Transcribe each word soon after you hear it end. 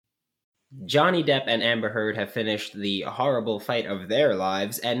Johnny Depp and Amber Heard have finished the horrible fight of their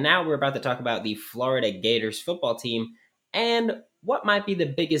lives, and now we're about to talk about the Florida Gators football team and what might be the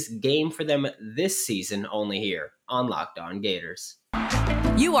biggest game for them this season, only here on Locked On Gators.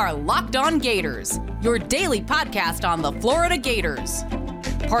 You are Locked On Gators, your daily podcast on the Florida Gators.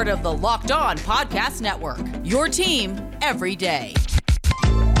 Part of the Locked On Podcast Network, your team every day.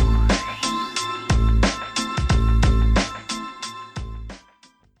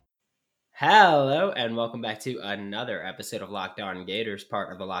 Hello, and welcome back to another episode of Locked On Gators,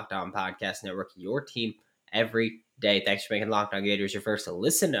 part of the Locked On Podcast Network, your team every day. Thanks for making Locked On Gators your first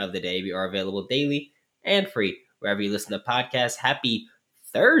listen of the day. We are available daily and free wherever you listen to podcasts. Happy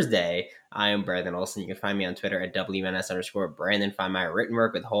Thursday. I am Brandon Olson. You can find me on Twitter at WNS_Brandon. Find my written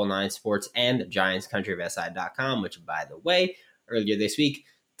work with Whole Nine Sports and GiantsCountryofSI.com, which, by the way, earlier this week,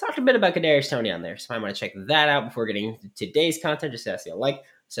 talked a bit about Kadarius Toney on there. So I want to check that out before getting into today's content. Just ask you to like,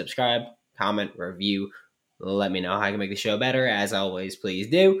 subscribe, comment, review. Let me know how I can make the show better. As always, please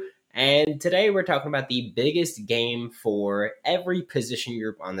do. And today we're talking about the biggest game for every position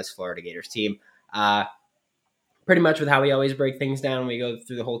group on this Florida Gators team. Pretty much with how we always break things down, we go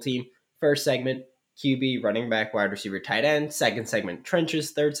through the whole team. First segment, QB, running back, wide receiver, tight end. Second segment, trenches.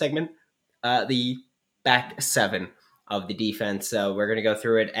 Third segment, the back seven of the defense. So we're going to go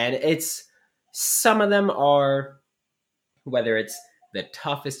through it. And some of them are, whether it's the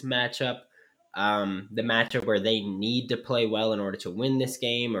toughest matchup, the matchup where they need to play well in order to win this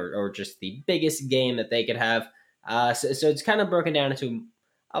game, or just the biggest game that they could have. So it's kind of broken down into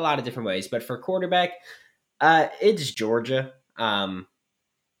a lot of different ways. But for quarterback, it's Georgia. And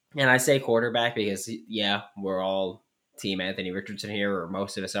I say quarterback because, yeah, we're all Team Anthony Richardson here, or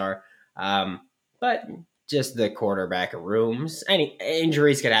most of us are. But just the quarterback rooms. Any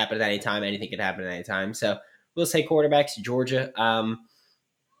injuries could happen at any time. Anything could happen at any time. So we'll say quarterbacks, Georgia.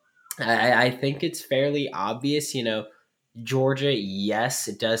 I think it's fairly obvious, Georgia, yes,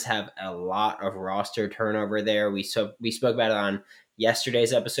 it does have a lot of roster turnover there. We spoke about it on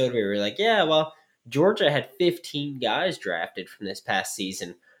yesterday's episode. We were like, yeah, well, Georgia had 15 guys drafted from this past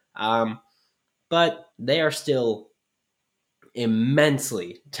season. But they are still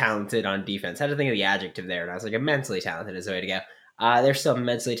immensely talented on defense. I had to think of the adjective there, and I was like, immensely talented is the way to go. They're still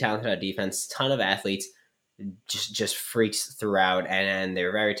immensely talented on defense. Ton of athletes, just freaks throughout, and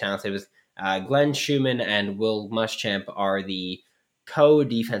they're very talented. With Glenn Schumann and Will Muschamp are the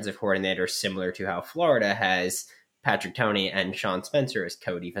co-defensive coordinators, similar to how Florida has Patrick Toney and Sean Spencer as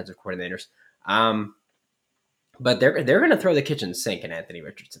co-defensive coordinators. But they're going to throw the kitchen sink at Anthony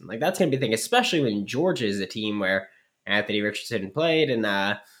Richardson. Like, that's going to be the thing, especially when Georgia is a team where Anthony Richardson played and,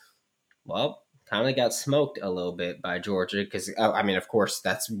 kind of got smoked a little bit by Georgia because, of course,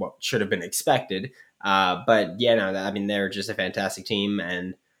 that's what should have been expected. But, they're just a fantastic team,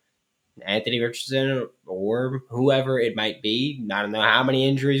 and Anthony Richardson or whoever it might be, I don't know how many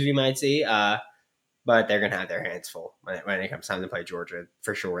injuries we might see, but they're going to have their hands full when it comes time to play Georgia,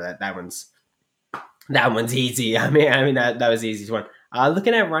 for sure. That one's easy. That was the easiest one.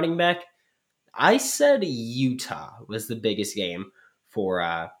 Looking at running back, I said Utah was the biggest game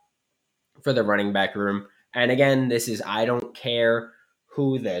for the running back room. And again, I don't care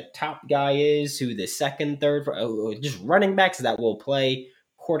who the top guy is, who the second, third, just running backs that will play,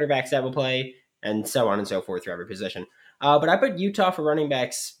 quarterbacks that will play, and so on and so forth through every position. But I put Utah for running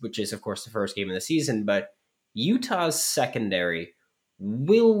backs, which is, of course, the first game of the season. But Utah's secondary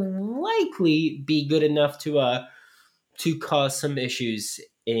will likely be good enough to cause some issues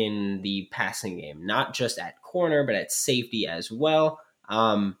in the passing game, not just at corner, but at safety as well.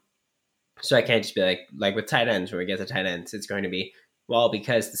 So I can't just be like with tight ends, when we get to tight ends, it's going to be, well,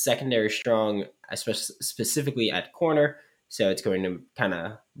 because the secondary is strong, especially specifically at corner, so it's going to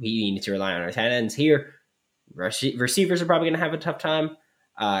we need to rely on our tight ends here. Receivers are probably going to have a tough time.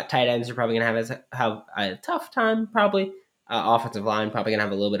 Tight ends are probably going to have a tough time, probably. Offensive line probably going to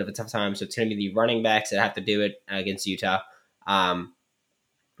have a little bit of a tough time, so it's going to be the running backs that have to do it against Utah.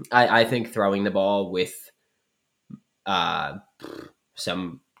 I think throwing the ball with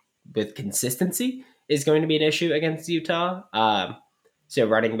consistency is going to be an issue against Utah. So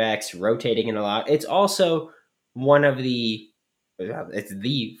running backs rotating in a lot. It's also it's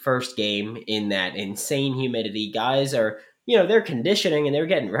the first game in that insane humidity. Guys are, they're conditioning and they're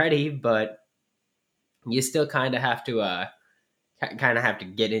getting ready, but you still kind of have to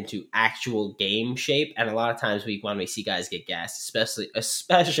get into actual game shape. And a lot of times when we see guys get gassed, especially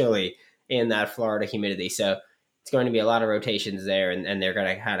in that Florida humidity. So it's going to be a lot of rotations there, and they're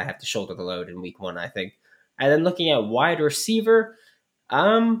going to kind of have to shoulder the load in week one, I think. And then looking at wide receiver,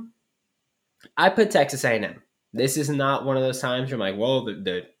 I put Texas A&M. This is not one of those times where I'm like, well,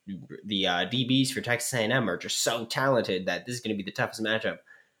 the DBs for Texas A&M are just so talented that this is going to be the toughest matchup.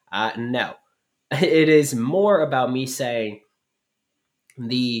 No, it is more about me saying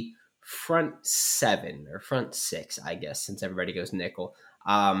the front seven or front six, I guess, since everybody goes nickel,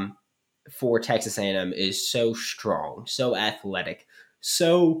 for Texas A&M is so strong, so athletic,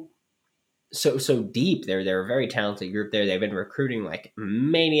 so deep. They're a very talented group there. They've been recruiting like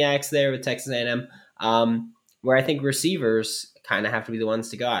maniacs there with Texas A&M. Where I think receivers kind of have to be the ones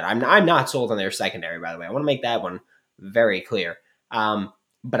to go out. I'm not sold on their secondary, by the way. I want to make that one very clear.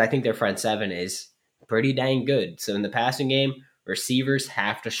 But I think their front seven is pretty dang good. So in the passing game, receivers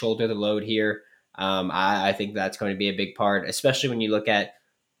have to shoulder the load here. I think that's going to be a big part, especially when you look at,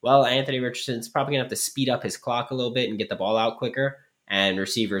 well, Anthony Richardson's probably going to have to speed up his clock a little bit and get the ball out quicker. And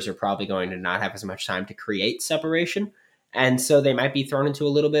receivers are probably going to not have as much time to create separation. And so they might be thrown into a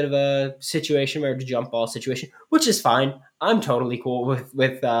little bit of a situation where it's a jump ball situation, which is fine. I'm totally cool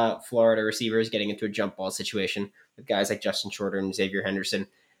with Florida receivers getting into a jump ball situation with guys like Justin Shorter and Xavier Henderson.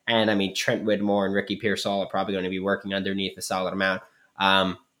 And I mean, Trent Whitmore and Ricky Pearsall are probably going to be working underneath a solid amount.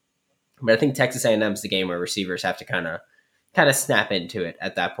 But I think Texas A&M is the game where receivers have to kind of snap into it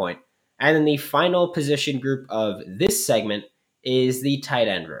at that point. And then the final position group of this segment is the tight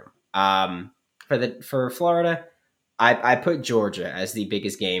end room. For Florida, I put Georgia as the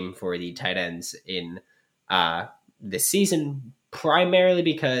biggest game for the tight ends in this season, primarily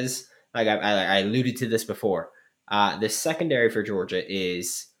because, like I alluded to this before, the secondary for Georgia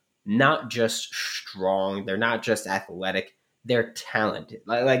is not just strong. They're not just athletic. They're talented.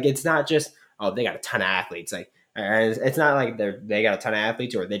 Like it's not just, oh, they got a ton of athletes. Like it's not like they got a ton of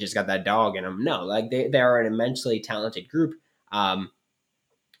athletes or they just got that dog in them. No, like they are an immensely talented group.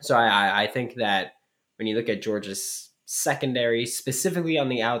 So I think that when you look at Georgia's secondary, specifically on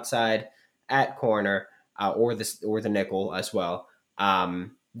the outside at corner or the nickel as well,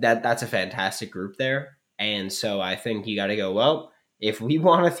 that's a fantastic group there. And so I think you got to go, well, if we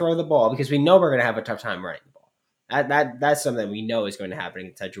want to throw the ball, because we know we're going to have a tough time running the ball. That's something we know is going to happen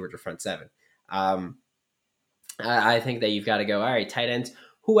inside Georgia front seven. I think that you've got to go, all right, tight ends,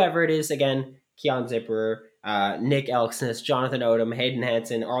 whoever it is, again, Keon Zipper, Nick Elksnis, Jonathan Odom, Hayden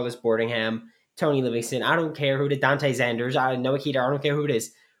Hansen, Arliss Boardingham, Tony Livingston. I don't care who it is. Dante Zanders, Noah Keeter. I don't care who it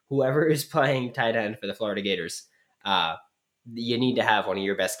is. Whoever is playing tight end for the Florida Gators, you need to have one of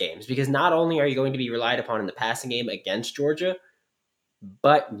your best games, because not only are you going to be relied upon in the passing game against Georgia,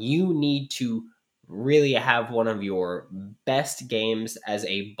 but you need to really have one of your best games as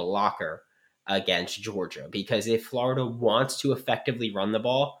a blocker against Georgia. Because if Florida wants to effectively run the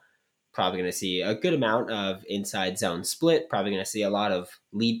ball, probably going to see a good amount of inside zone split. Probably going to see a lot of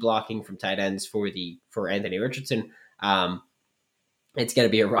lead blocking from tight ends for Anthony Richardson. It's going to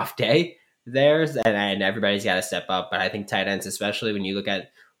be a rough day there, and everybody's got to step up. But I think tight ends, especially when you look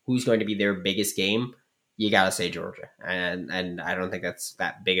at who's going to be their biggest game, you got to say Georgia. And I don't think that's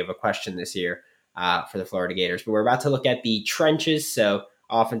that big of a question this year for the Florida Gators. But we're about to look at the trenches, so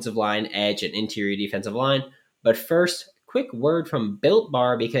offensive line, edge, and interior defensive line. But first, quick word from Built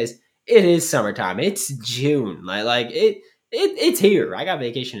Bar, because it is summertime. It's June. It's here. I got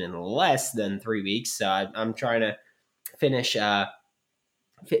vacation in less than 3 weeks, so I'm trying to finish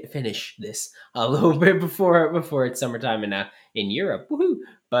this a little bit before it's summertime in Europe. Woohoo!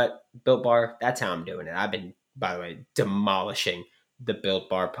 But Built Bar, that's how I'm doing it. I've been, by the way, demolishing the Built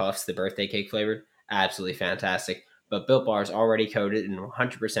Bar Puffs, the birthday cake flavored. Absolutely fantastic. But Built Bar is already coated in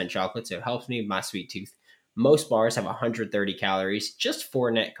 100% chocolate, so it helps me with my sweet tooth. Most bars have 130 calories, just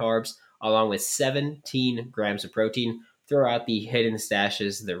 4 net carbs, along with 17 grams of protein. Throw out the hidden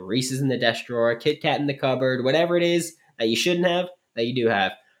stashes, the Reese's in the desk drawer, Kit Kat in the cupboard, whatever it is that you shouldn't have, that you do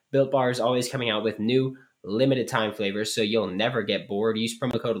have. Built Bar is always coming out with new limited time flavors, so you'll never get bored. Use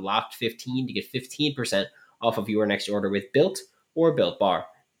promo code LOCKED15 to get 15% off of your next order with Built or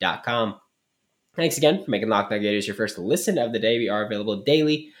BuiltBar.com. Thanks again for making Locked On Gators your first listen of the day. We are available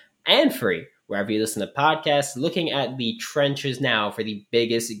daily and free wherever you listen to podcasts. Looking at the trenches now for the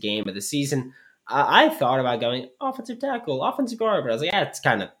biggest game of the season, I thought about going offensive tackle, offensive guard, but I was like, it's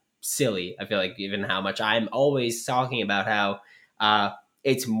kind of silly. I feel like, given how much I'm always talking about how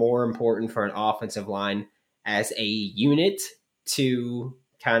it's more important for an offensive line as a unit to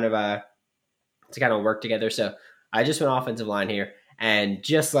kind of work together. So I just went offensive line here. And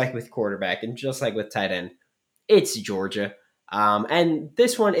just like with quarterback and just like with tight end, it's Georgia. And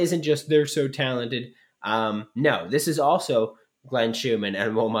this one isn't just they're so talented. No, this is also Glenn Schumann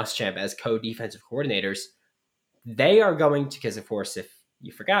and Will Muschamp as co-defensive coordinators. They are going to, because of course, if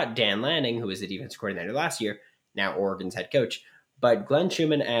you forgot, Dan Lanning, who was the defensive coordinator last year, now Oregon's head coach. But Glenn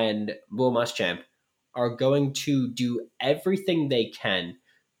Schumann and Will Muschamp are going to do everything they can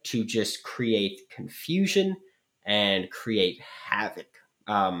to just create confusion and create havoc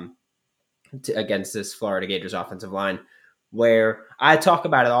against this Florida Gators offensive line, where I talk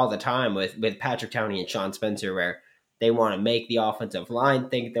about it all the time with Patrick Towney and Sean Spencer, where they want to make the offensive line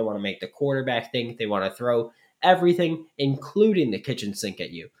think, they want to make the quarterback think, they want to throw everything, including the kitchen sink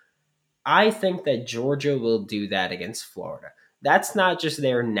at you. I think that Georgia will do that against Florida. That's not just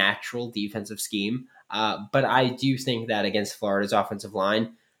their natural defensive scheme, but I do think that against Florida's offensive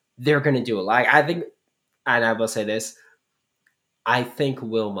line, they're going to do a lot. I think, and I will say this, I think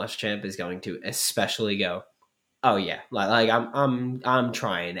Will Muschamp is going to especially go, oh yeah, like I'm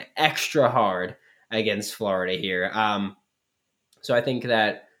trying extra hard against Florida here. So I think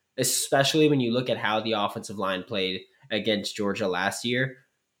that especially when you look at how the offensive line played against Georgia last year,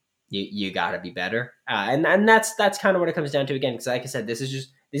 you got to be better, and that's kind of what it comes down to again. Because like I said, this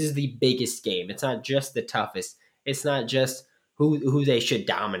is the biggest game. It's not just the toughest. It's not just who they should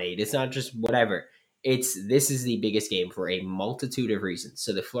dominate. It's not just whatever. This is the biggest game for a multitude of reasons.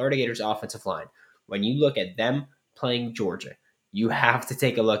 So the Florida Gators offensive line, when you look at them playing Georgia, you have to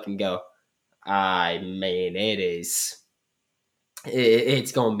take a look and go, I mean, it's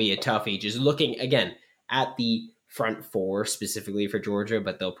going to be a toughie. Just looking again at the front four specifically for Georgia,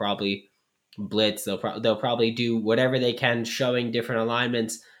 but they'll probably blitz. They'll probably do whatever they can, showing different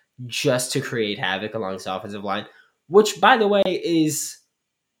alignments just to create havoc along this offensive line, which, by the way, is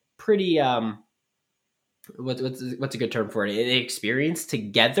pretty what's a good term for it? Experience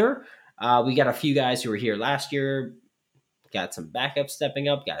together. We got a few guys who were here last year. Got some backups stepping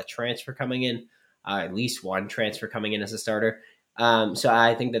up. Got a transfer coming in. At least one transfer coming in as a starter. So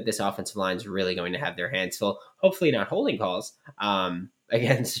I think that this offensive line is really going to have their hands full. Hopefully not holding calls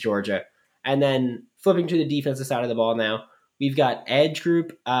against Georgia. And then flipping to the defensive side of the ball now, we've got edge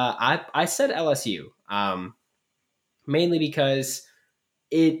group. I said LSU mainly because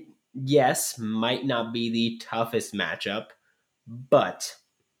it, yes, might not be the toughest matchup, but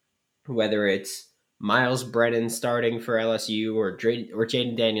whether it's Miles Brennan starting for LSU or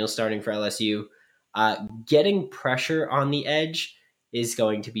Jaden Daniels starting for LSU, getting pressure on the edge is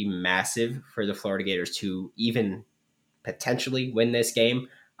going to be massive for the Florida Gators to even potentially win this game,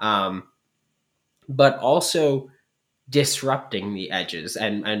 but also disrupting the edges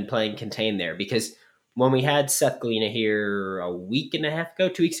and playing contain there, because when we had Seth Galina here a week and a half ago,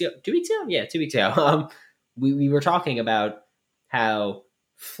 2 weeks ago, 2 weeks ago, yeah, 2 weeks ago, we were talking about how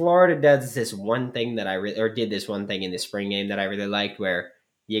Florida does this one thing that did this one thing in the spring game that I really liked, where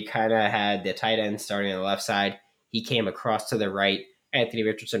you kind of had the tight end starting on the left side. He came across to the right. Anthony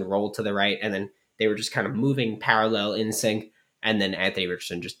Richardson rolled to the right, and then they were just kind of moving parallel in sync. And then Anthony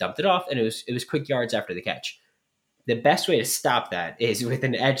Richardson just dumped it off, and it was quick yards after the catch. The best way to stop that is with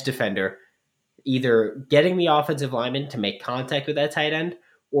an edge defender either getting the offensive lineman to make contact with that tight end,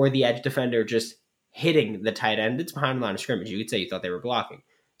 or the edge defender just hitting the tight end that's behind the line of scrimmage. You could say you thought they were blocking.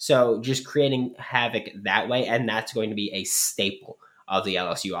 So just creating havoc that way, and that's going to be a staple of the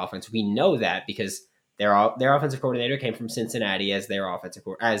LSU offense. We know that because their offensive coordinator came from Cincinnati as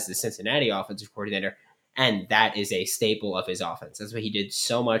the Cincinnati offensive coordinator, and that is a staple of his offense. That's what he did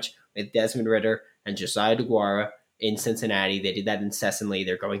so much with Desmond Ridder and Josiah DeGuara in Cincinnati. They did that incessantly.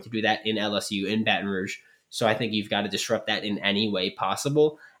 They're going to do that in LSU, in Baton Rouge. So I think you've got to disrupt that in any way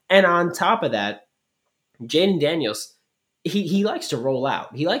possible. And on top of that, Jaden Daniels, he likes to roll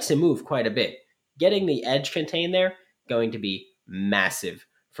out. He likes to move quite a bit. Getting the edge contained there, going to be massive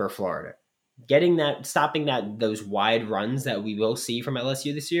for Florida. Stopping those wide runs that we will see from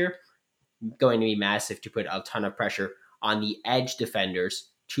LSU this year, going to be massive to put a ton of pressure on the edge defenders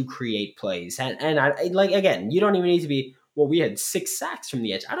to create plays. And I like, again, you don't even need to be, well, we had 6 sacks from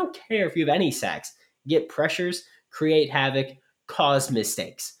the edge. I don't care if you have any sacks. Get pressures, create havoc, cause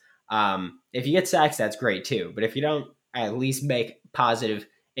mistakes. If you get sacks, that's great too. But if you don't, at least make positive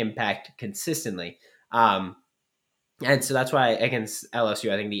impact consistently. And so that's why against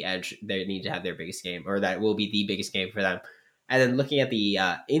LSU, I think the edge, they need to have their biggest game, or that will be the biggest game for them. And then looking at the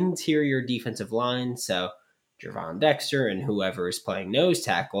interior defensive line, so Gervon Dexter and whoever is playing nose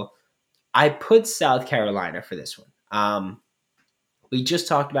tackle, I put South Carolina for this one. We just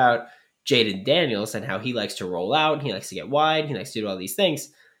talked about Jaden Daniels and how he likes to roll out. He likes to get wide. He likes to do all these things.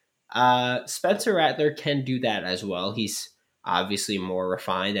 Spencer Rattler can do that as well. He's obviously more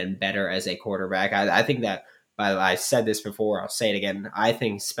refined and better as a quarterback. I think that, I said this before, I'll say it again. I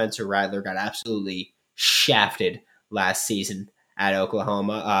think Spencer Rattler got absolutely shafted last season at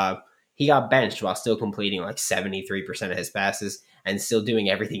Oklahoma. He got benched while still completing like 73% of his passes and still doing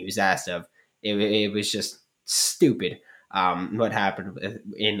everything he was asked of. It was just stupid what happened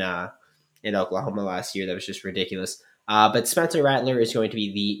in in Oklahoma last year. That was just ridiculous. But Spencer Rattler is going to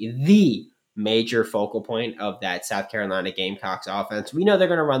be the major focal point of that South Carolina Gamecocks offense. We know they're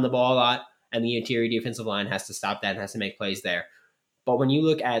going to run the ball a lot, and the interior defensive line has to stop that and has to make plays there. But when you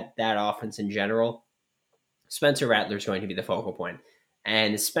look at that offense in general, Spencer Rattler is going to be the focal point.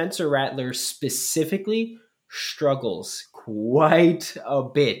 And Spencer Rattler specifically struggles quite a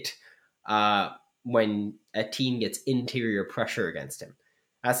bit when a team gets interior pressure against him.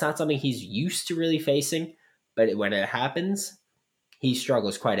 That's not something he's used to really facing, but when it happens, he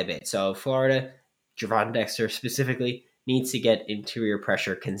struggles quite a bit. So Florida, Javon Dexter specifically, needs to get interior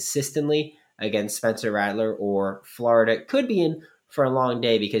pressure consistently against Spencer Rattler, or Florida could be in for a long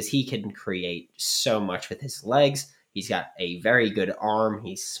day because he can create so much with his legs. He's got a very good arm.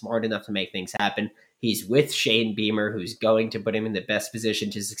 He's smart enough to make things happen. He's with Shane Beamer, who's going to put him in the best position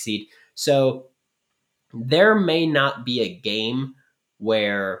to succeed. So there may not be a game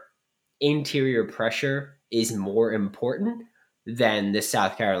where interior pressure is more important than the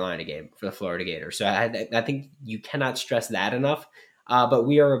South Carolina game for the Florida Gators. So I think you cannot stress that enough. But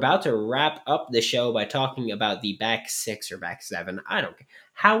we are about to wrap up the show by talking about the back six or back seven. I don't care.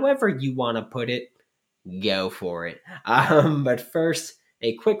 However you want to put it, go for it. But first,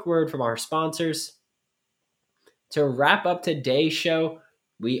 a quick word from our sponsors. To wrap up today's show,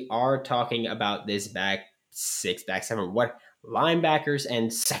 we are talking about this back six, back seven, what linebackers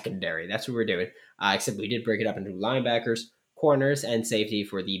and secondary. That's what we're doing. Except we did break it up into linebackers, corners, and safety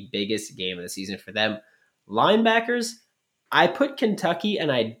for the biggest game of the season for them. Linebackers, I put Kentucky,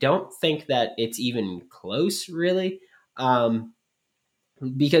 and I don't think that it's even close, really.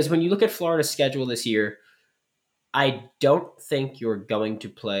 Because when you look at Florida's schedule this year, I don't think you're going to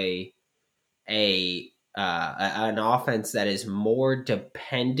play an offense that is more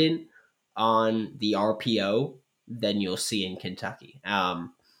dependent on the RPO than you'll see in Kentucky.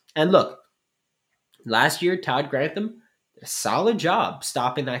 And look, last year, Todd Grantham did a solid job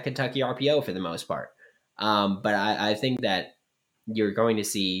stopping that Kentucky RPO for the most part. But I think that you're going to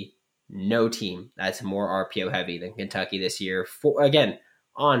see no team that's more RPO heavy than Kentucky this year. Again,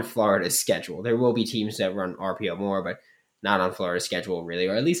 on Florida's schedule, there will be teams that run RPO more, but not on Florida's schedule really,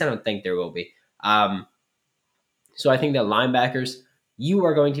 or at least I don't think there will be. So I think that linebackers, you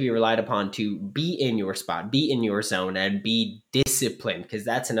are going to be relied upon to be in your spot, be in your zone, and be disciplined, because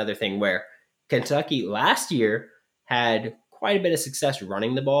that's another thing where Kentucky last year had quite a bit of success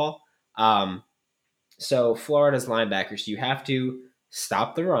running the ball. So Florida's linebackers, you have to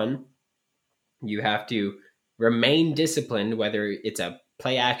stop the run. You have to remain disciplined, whether it's a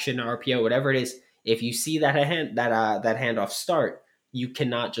play action, RPO, whatever it is. If you see that handoff start, you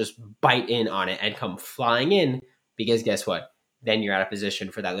cannot just bite in on it and come flying in, because guess what? Then you're out of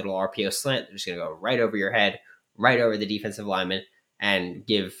position for that little RPO slant. They're just going to go right over your head, right over the defensive lineman, and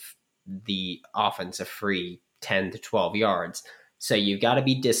give the offense a free 10 to 12 yards. So you've got to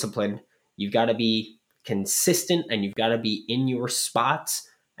be disciplined. You've got to be consistent, and you've got to be in your spots,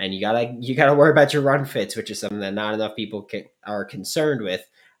 and you got to worry about your run fits, which is something that not enough people are concerned with.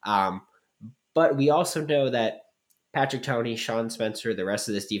 But we also know that Patrick Toney, Sean Spencer, the rest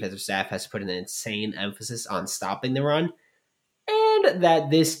of this defensive staff has put an insane emphasis on stopping the run, and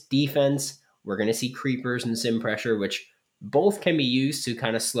that this defense, we're going to see creepers and sim pressure, which both can be used to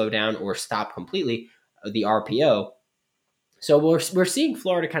kind of slow down or stop completely the RPO. So we're seeing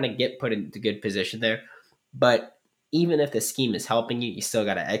Florida kind of get put into good position there. But even if the scheme is helping you, you still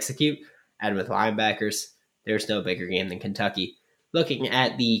got to execute. And with linebackers, there's no bigger game than Kentucky. Looking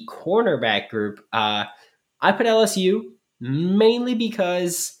at the cornerback group, I put LSU mainly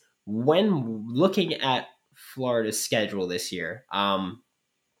because when looking at Florida's schedule this year,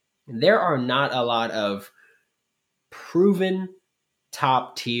 there are not a lot of proven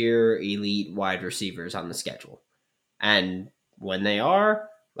top tier elite wide receivers on the schedule. And when they are,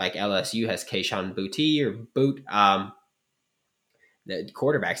 like LSU has Kayshon Boutte or Boot, the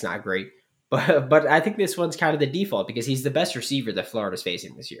quarterback's not great, but I think this one's kind of the default because he's the best receiver that Florida's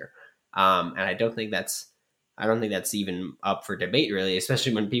facing this year. And I don't think that's even up for debate really,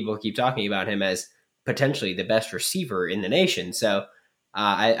 especially when people keep talking about him as potentially the best receiver in the nation. So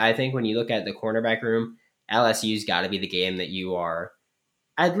I think when you look at the cornerback room, LSU's got to be the game that you are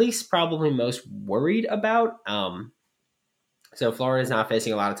at least probably most worried about. So Florida's not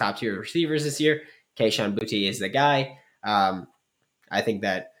facing a lot of top tier receivers this year. Kayshon Boutte is the guy. I think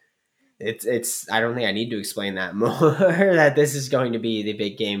that I don't think I need to explain that more, that this is going to be the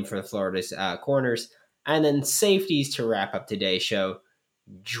big game for Florida's corners. And then safeties to wrap up today's show,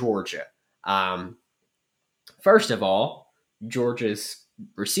 Georgia. First of all, Georgia's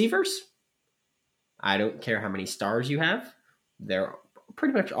receivers, I don't care how many stars you have. They're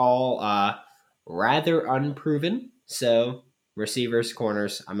pretty much all rather unproven. So receivers,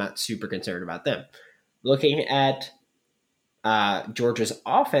 corners, I'm not super concerned about them. Looking at Georgia's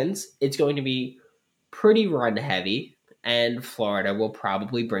offense, it's going to be pretty run heavy, and Florida will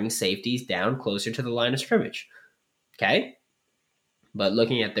probably bring safeties down closer to the line of scrimmage. Okay? But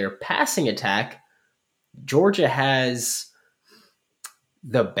looking at their passing attack, Georgia has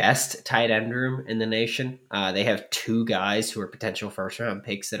the best tight end room in the nation. They have two guys who are potential first round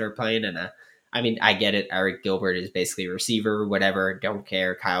picks that are playing. And I mean, I get it. Eric Gilbert is basically a receiver, whatever. Don't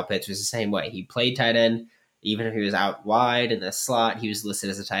care. Kyle Pitts was the same way. He played tight end. Even if he was out wide in the slot, he was listed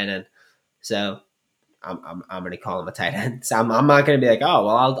as a tight end. So I'm going to call him a tight end. So I'm not going to be like, oh,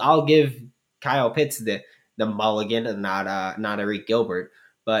 well, I'll give Kyle Pitts the mulligan and not Eric Gilbert.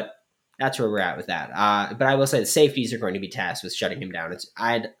 But that's where we're at with that. But I will say the safeties are going to be tasked with shutting him down.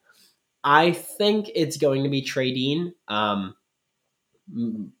 I think it's going to be Trey Dean,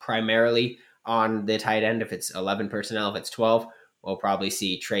 primarily on the tight end. If it's 11 personnel, if it's 12, we'll probably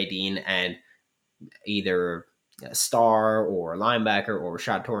see Trey Dean and either a star or linebacker or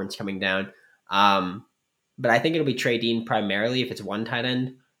Rashad Torrance coming down. But I think it'll be Trey Dean primarily if it's one tight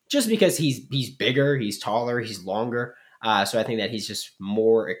end, just because he's bigger, he's taller, he's longer. So I think that he's just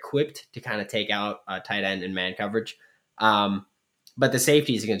more equipped to kind of take out tight end and man coverage. But the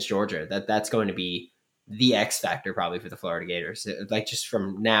safeties against Georgia, that's going to be the X factor probably for the Florida Gators. Like just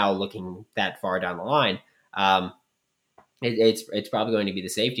from now looking that far down the line, it's probably going to be the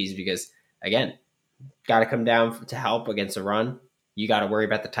safeties because, again, got to come down to help against the run. You got to worry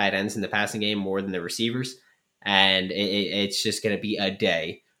about the tight ends in the passing game more than the receivers. And it's just going to be a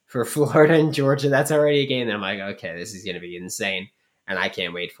day for Florida and Georgia. That's already a game that I'm like, okay, this is going to be insane, and I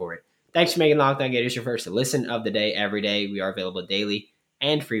can't wait for it. Thanks for making Locked On Gators your first listen of the day every day. We are available daily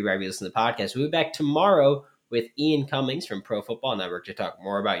and free wherever you listen to the podcast. We'll be back tomorrow with Ian Cummings from Pro Football Network to talk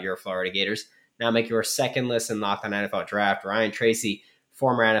more about your Florida Gators. Now make your second listen Locked On NFL Draft. Ryan Tracy,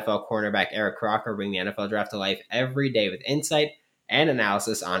 former NFL cornerback Eric Crocker bring the NFL Draft to life every day with insight and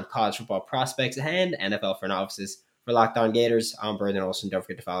analysis on college football prospects and NFL front offices. For Locked On Gators, I'm Brandon Olson. Don't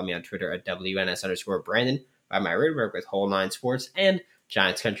forget to follow me on Twitter at WNS_Brandon. By my root work with Whole 9 Sports and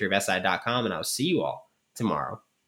GiantsCountryofSI.com, and I'll see you all tomorrow.